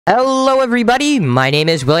Hello everybody, my name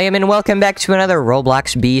is William and welcome back to another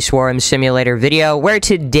Roblox Bee Swarm Simulator video, where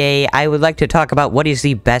today I would like to talk about what is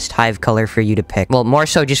the best hive color for you to pick. Well, more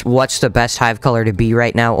so just what's the best hive color to be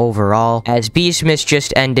right now overall, as Beesmas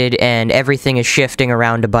just ended and everything is shifting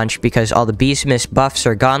around a bunch because all the Beesmas buffs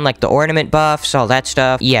are gone, like the ornament buffs, all that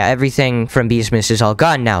stuff. Yeah, everything from Beesmas is all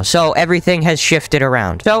gone now, so everything has shifted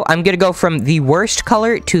around. So I'm gonna go from the worst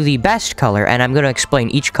color to the best color, and I'm gonna explain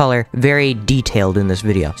each color very detailed in this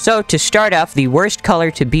video. So to start off, the worst color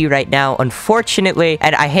to be right now, unfortunately,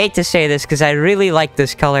 and I hate to say this because I really like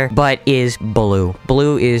this color, but is blue.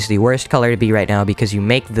 Blue is the worst color to be right now because you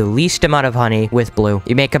make the least amount of honey with blue.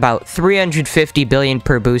 You make about 350 billion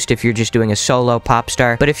per boost if you're just doing a solo pop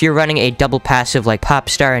star, but if you're running a double passive like pop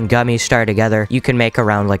star and gummy star together, you can make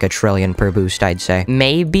around like a trillion per boost, I'd say.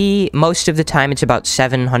 Maybe most of the time it's about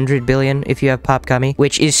 700 billion if you have pop gummy,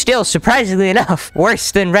 which is still, surprisingly enough,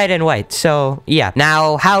 worse than red and white. So yeah.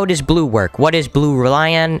 Now, how does blue work? What does blue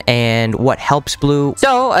rely on and what helps blue?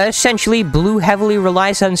 So essentially, blue heavily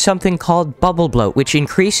relies on something called bubble bloat, which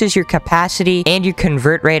increases your capacity and your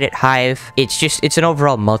convert rate at Hive. It's an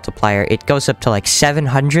overall multiplier. It goes up to like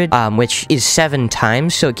 700, which is 7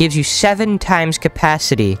 times. So it gives you 7 times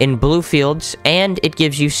capacity in blue fields, and it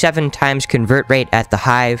gives you 7 times convert rate at the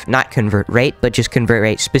Hive. Not convert rate, but just convert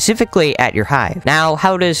rate specifically at your Hive. Now,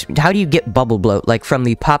 how do you get bubble bloat? Like from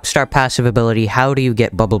the pop star passive ability, how do you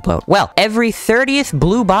get bubble bloat? Well, every 30th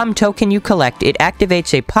blue bomb token you collect, it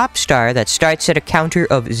activates a pop star that starts at a counter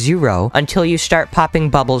of 0 until you start popping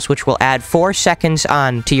bubbles, which will add 4 seconds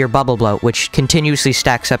on to your bubble bloat, which continuously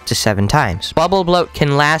stacks up to 7 times. Bubble bloat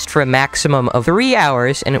can last for a maximum of 3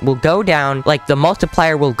 hours, and it will go down, like the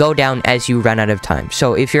multiplier will go down as you run out of time.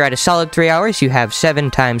 So if you're at a solid 3 hours, you have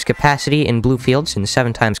 7 times capacity in blue fields and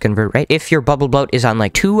 7 times convert rate. If your bubble bloat is on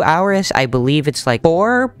like 2 hours, I believe it's like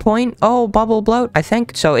 4.0 bubble bloat, I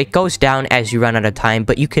think. So it goes down as you run out of time,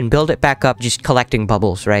 but you can build it back up just collecting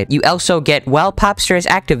bubbles, right? You also get, while pop star is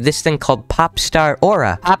active, this thing called pop star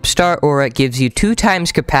aura. Pop star aura gives you 2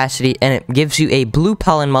 times capacity, and it gives you a blue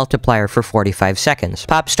pollen multiplier for 45 seconds.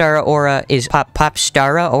 Pop star aura is pop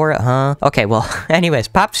star aura, huh? Okay, well, anyways,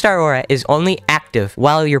 pop star aura is only active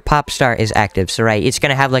while your pop star is active. So right, it's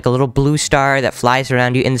gonna have like a little blue star that flies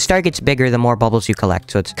around you, and the star gets bigger the more bubbles you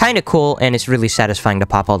collect. So it's kind of cool, and it's really satisfying to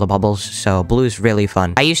pop all the bubbles. So blue's really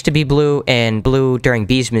fun. I used to be blue, and blue during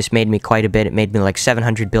Beesmas made me quite a bit. It made me like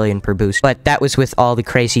 700 billion per boost, but that was with all the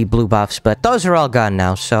crazy blue buffs, but those are all gone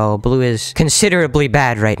now, so blue is considerably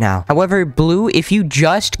bad right now. However, blue, if you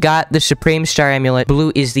just got the Supreme Star Amulet,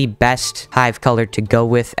 blue is the best hive color to go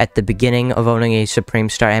with at the beginning of owning a Supreme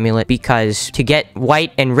Star Amulet, because to get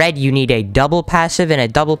white and red, you need a double passive, and a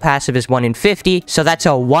double passive is 1 in 50, so that's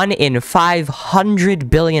a 1 in 500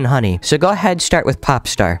 billion honey. So go ahead, start with pop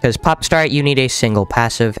star, because pop star, you need a single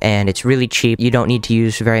passive, and it's really cheap. You don't need to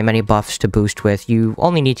use very many buffs to boost with. You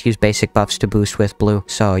only need to use basic buffs to boost with blue.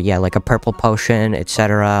 So yeah, like a purple potion,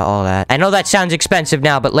 etc., all that. I know that sounds expensive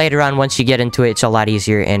now, but later on, once you get into it, it's a lot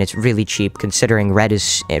easier, and it's really cheap, considering red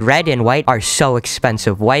and white are so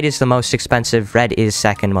expensive. White is the most expensive, red is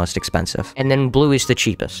second most expensive, and then blue is the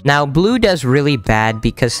cheapest. Now, blue does really bad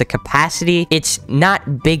because the capacity, it's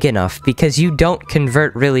not big enough, because you don't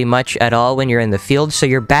convert really much at all when you're in the field, so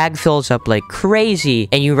your bag fills up like crazy,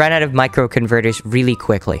 and you run out of micro converters really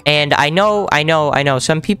quickly. And I know,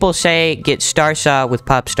 some people say get star saw with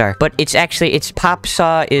pop star, but it's pop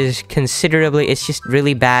saw is considerably, it's just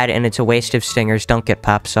really bad, and it's a waste of stingers. Don't get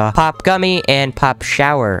pop saw. Pop gummy and pop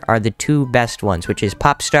shower are the 2 best ones, which is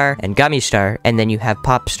pop star and gummy star, and then you have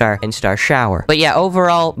pop star and star shower. But yeah,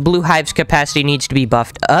 overall, blue hive's capacity needs to be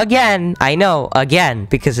buffed again. I know, again,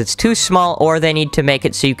 because it's too small, or they need to make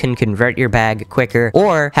it so you can convert your bag quicker,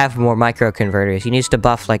 or have more micro converters. You need to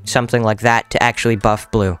buff like something like that to actually buff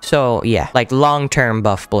blue. So yeah, like long-term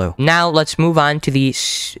buff blue. Now let's move on to the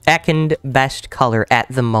second best color at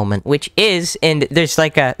the moment, which is, and there's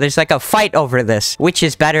like a fight over this, which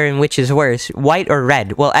is better and which is worse, white or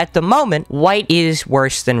red. Well, at the moment, white is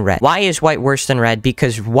worse than red. Why is white worse than red?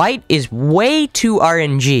 Because white is way too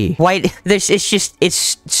RNG. White,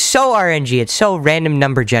 it's so RNG. It's so random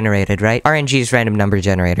number generated, right? RNG is random number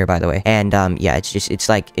generator, by the way. And yeah, it's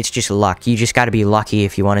just luck. You just gotta be lucky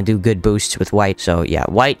if you want to do good boosts with white. So yeah,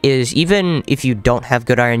 white is, even if you don't have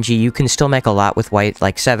good RNG, you can still make a lot with white,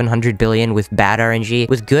 like 700 billion with bad RNG.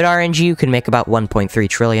 With good RNG, you can make about 1.3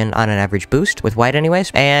 trillion on an average boost with white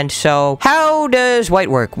anyways. And so how does white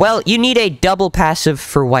work? Well, you need a double passive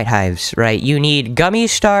for white hives, right? You need gummy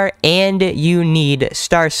star and you need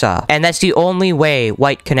Star Saw. And that's the only way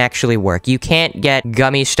white can actually work. You can't get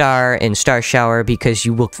Gummy Star and Star Shower because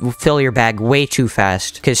you will fill your bag way too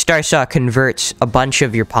fast. Because Star Saw converts a bunch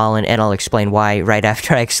of your pollen, and I'll explain why right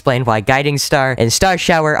after I explain why Guiding Star and Star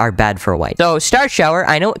Shower are bad for white. So Star Shower,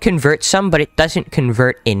 I know it converts some, but it doesn't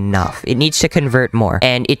convert enough. It needs to convert more,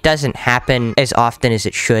 and it doesn't happen as often as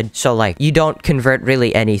it should. So like, you don't convert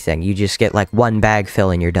really anything. You just get like one bag fill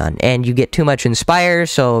and you're done. And you get too much Inspire,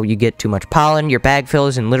 so you get too much pollen. Your bag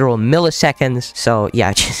fills in literal milliseconds. So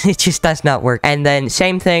yeah, it just does not work. And then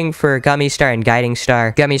same thing for Gummy Star and Guiding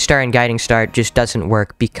Star. Gummy Star and Guiding Star just doesn't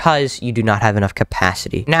work because you do not have enough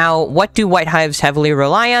capacity. Now, what do white hives heavily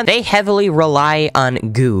rely on? They heavily rely on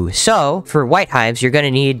goo. So for white hives, you're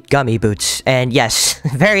gonna need gummy boots. And yes,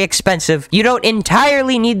 very expensive. You don't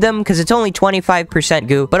entirely need them because it's only 25%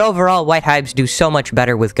 goo, but overall, white hives do so much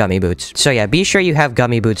better with gummy boots. So yeah, be sure you have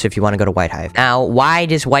gummy boots if you want to go to white hive. Now, why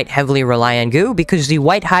does white heavily rely on goo? Because the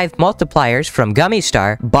white hive multipliers from Gummy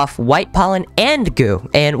Star buff white pollen and goo.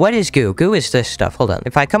 And what is goo? Goo is this stuff. Hold on.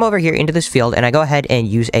 If I come over here into this field and I go ahead and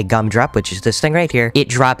use a gumdrop, which is this thing right here, it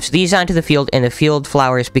drops these onto the field and the field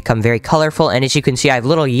flowers become very colorful. And as you can see, I have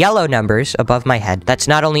little yellow numbers above my head. That's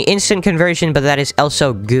not only instant conversion, but that is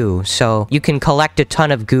also goo. So you can collect a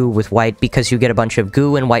ton of goo with white because you get a bunch of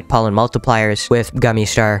goo and white pollen multipliers with Gummy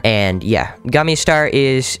Star. And yeah, Gummy Star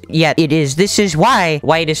is, yeah, it is. This is why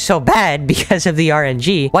white is so bad, because of the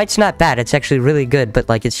RNG. White's not bad. It's actually really good, but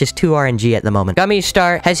like, it's just too RNG at the moment. Gummy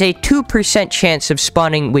Star has a 2% chance of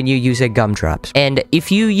spawning when you use a gumdrops. And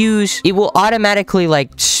if you use, it will automatically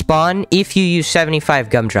like spawn if you use 75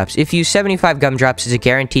 gumdrops. If you use 75 gumdrops, it's a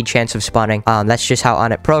guaranteed chance of spawning. That's just how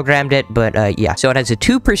Onnit programmed it, but yeah. So it has a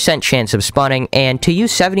 2% chance of spawning, and to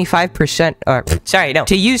use 75%, or sorry, no,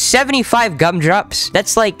 to use 75 gumdrops,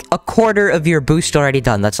 that's like a quarter of your boost already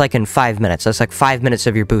done. That's like in 5 minutes. That's like 5 minutes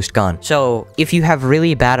of your boost gone. So if you have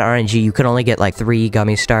really bad RNG, you can only get like 3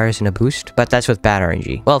 Gummy Stars in a boost, but that's with bad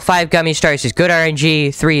RNG. Well, 5 Gummy Stars is good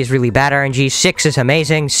RNG, 3 is really bad RNG, 6 is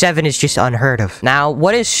amazing, 7 is just unheard of. Now,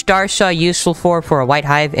 what is Star Saw useful for a white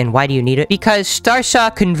hive, and why do you need it? Because Star Saw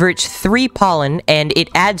converts 3 pollen, and it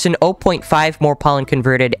adds an 0.5 more pollen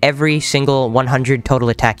converted every single 100 total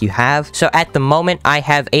attack you have. So at the moment, I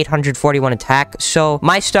have 841 attack, so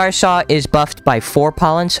my Star Saw is buffed by 4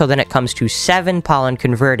 pollen, so then it comes to 7 pollen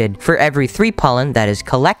converted for every 3 pollen that is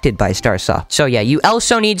collected by Star Saw. So yeah, you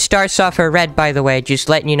also need Star Saw for red, by the way. Just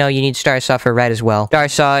letting you know, you need Star Saw for red as well. Star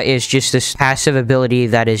Saw is just this passive ability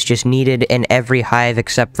that is just needed in every hive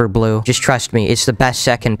except for blue. Just trust me, it's the best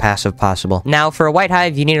second passive possible. Now, for a white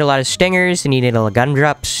hive, you need a lot of stingers, you need a lot of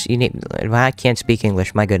gumdrops, you need... Well, I can't speak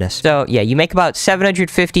English, my goodness. So yeah, you make about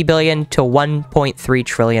 750 billion to 1.3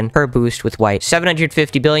 trillion per boost with white.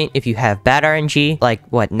 750 billion if you have bad RNG, like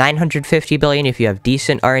what, 950 billion if you have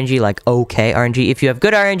decent RNG, like okay RNG. If you have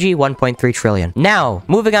good RNG, 1.3 trillion. Now,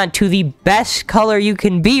 moving on to the best color you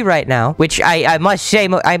can be right now, which I must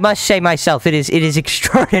say myself, it is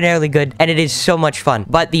extraordinarily good, and it is so much fun.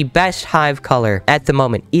 But the best hive color at the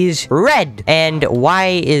moment is red. And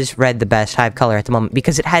why is red the best hive color at the moment?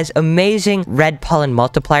 Because it has amazing red pollen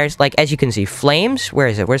multipliers. Like, as you can see, flames, where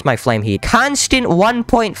is it? Where's my flame heat? Constant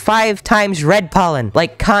 1.5 times red pollen.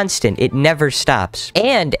 Like, constant. It never stops.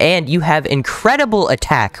 And you have incredible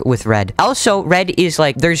attack with red. Also, red is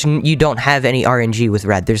like, you don't have any RNG with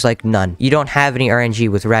red. There's like none. You don't have any RNG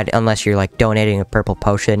with red unless you're like donating a purple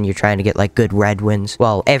potion. You're trying to get like good red wins.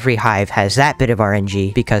 Well, every hive has that bit of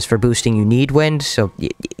RNG because for boosting you need wind, so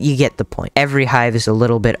you get the point. Every hive is a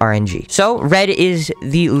little bit RNG. So red is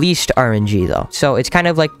the least RNG though. So it's kind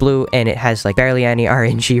of like blue, and it has like barely any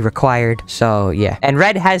RNG required. So yeah. And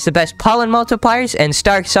red has the best pollen multipliers, and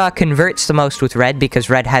Star Saw converts the most with red because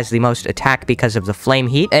red has the most attack because of the flame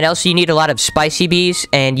heat. And also you need a lot of spicy bees,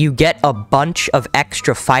 and you get a bunch of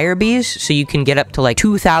extra fire bees, so you can get up to like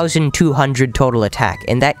 2,200 total attack.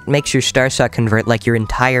 And that makes your Star Saw convert like your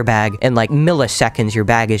entire bag in like milliseconds. Your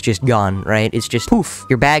bag is just gone, right? It's just poof.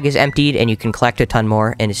 Your bag is emptied and you can collect a ton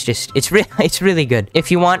more, and it's really good.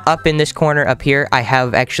 If you want, up in this corner up here, I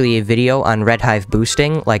have actually a video on red hive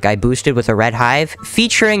boosting. Like, I boosted with a red hive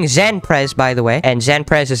featuring Zanprez, by the way. And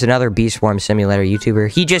Zanprez is another bee swarm simulator YouTuber.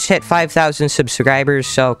 He just hit 5,000 subscribers,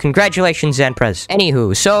 so congratulations, Zanprez.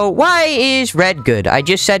 Anywho, so why is red good? I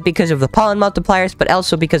just said because of the pollen multipliers, but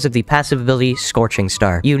also because of the passive ability Scorching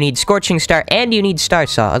Star. You need Scorching Star and you need Star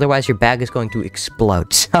Saw, otherwise your bag is going to explode.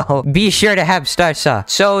 explode. So be sure to have Star Saw.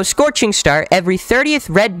 So Scorching Star, every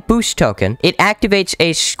 30th red boost token, it activates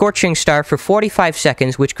a Scorching Star for 45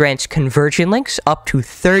 seconds, which grants conversion links, up to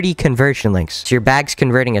 30 conversion links. So your bag's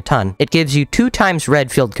converting a ton. It gives you 2 times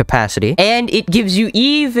red field capacity, and it gives you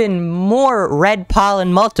even more red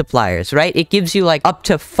pollen multipliers, right? It gives you like up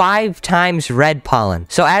to 5 times red pollen.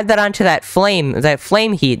 So add that onto that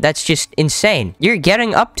flame heat. That's just insane. You're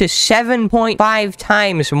getting up to 7.5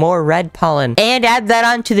 times more red pollen, and add that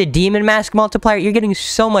onto the demon mask multiplier. You're getting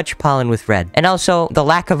so much pollen with red. And also, the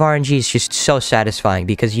lack of RNG is just so satisfying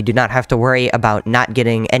because you do not have to worry about not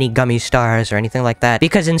getting any gummy stars or anything like that,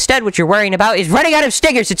 because instead what you're worrying about is running out of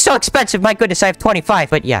stingers. It's so expensive. My goodness, I have 25.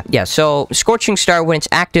 But yeah, so Scorching Star, when it's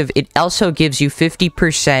active, it also gives you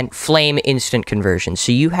 50% flame instant conversion.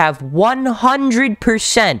 So you have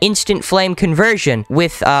 100% instant flame conversion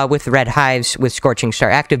with red hives with Scorching Star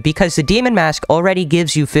active, because the demon mask already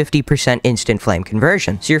gives you 50% instant flame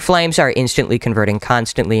conversion. So your flames are instantly converting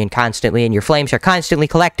constantly, and your flames are constantly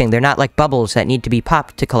collecting. They're not like bubbles that need to be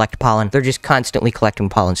popped to collect pollen. They're just constantly collecting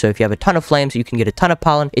pollen. So if you have a ton of flames, you can get a ton of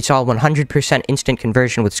pollen. It's all 100% instant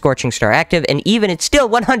conversion with Scorching Star active, and even it's still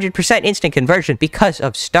 100% instant conversion because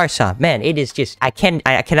of Star Saw. Man, it is just, I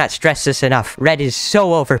cannot stress this enough. Red is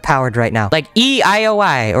so overpowered right now. Like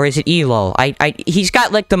EIOI, or is it ELOL? He's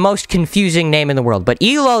got like the most confusing name in the world, but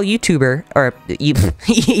ELOL YouTuber, or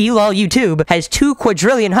ELOL YouTube, has 2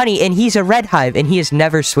 quadrillion honey, and he's a red hive, and he has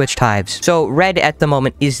never switched hives. So red at the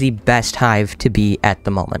moment is the best hive to be at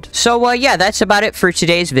the moment. So yeah, that's about it for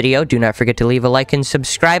today's video. Do not forget to leave a like and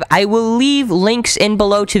subscribe. I will leave links in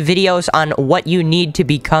below to videos on what you need to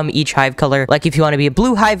become each hive color. Like if you want to be a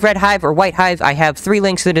blue hive, red hive, or white hive, I have 3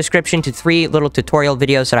 links in the description to 3 little tutorial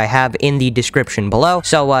videos that I have in the description below.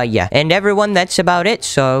 So yeah, and everyone, that's about it.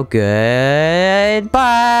 So goodbye.